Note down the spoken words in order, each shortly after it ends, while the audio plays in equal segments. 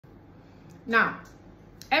Now,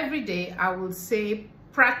 every day I will say,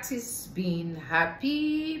 practice being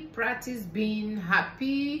happy, practice being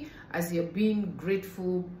happy. As you're being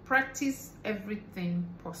grateful, practice everything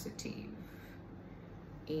positive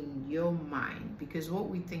in your mind, because what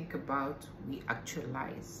we think about, we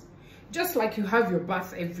actualize. Just like you have your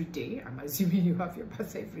bath every day, I'm assuming you have your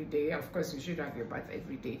bath every day. Of course, you should have your bath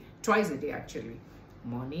every day, twice a day actually,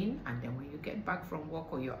 morning and then when you get back from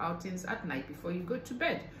work or your outings at night before you go to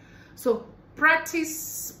bed. So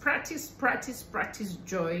practice, practice, practice, practice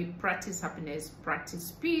joy, practice happiness,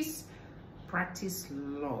 practice peace, practice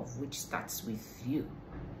love, which starts with you.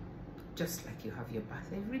 Just like you have your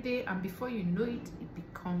bath every day, and before you know it, it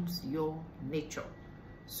becomes your nature.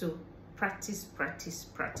 So practice, practice,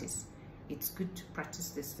 practice. It's good to practice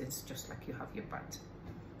these things just like you have your bath.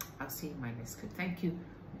 I'll see you in my next clip. Thank you.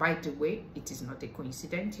 By the way, it is not a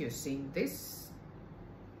coincidence you're seeing this.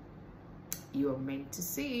 You're meant to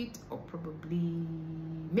see it, or probably,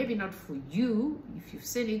 maybe not for you. If you've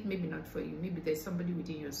seen it, maybe not for you. Maybe there's somebody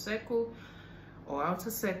within your circle or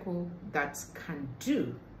outer circle that can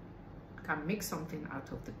make something out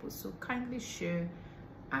of the post. So kindly share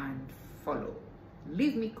and follow.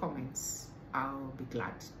 Leave me comments. I'll be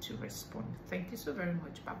glad to respond. Thank you so very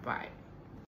much. Bye bye.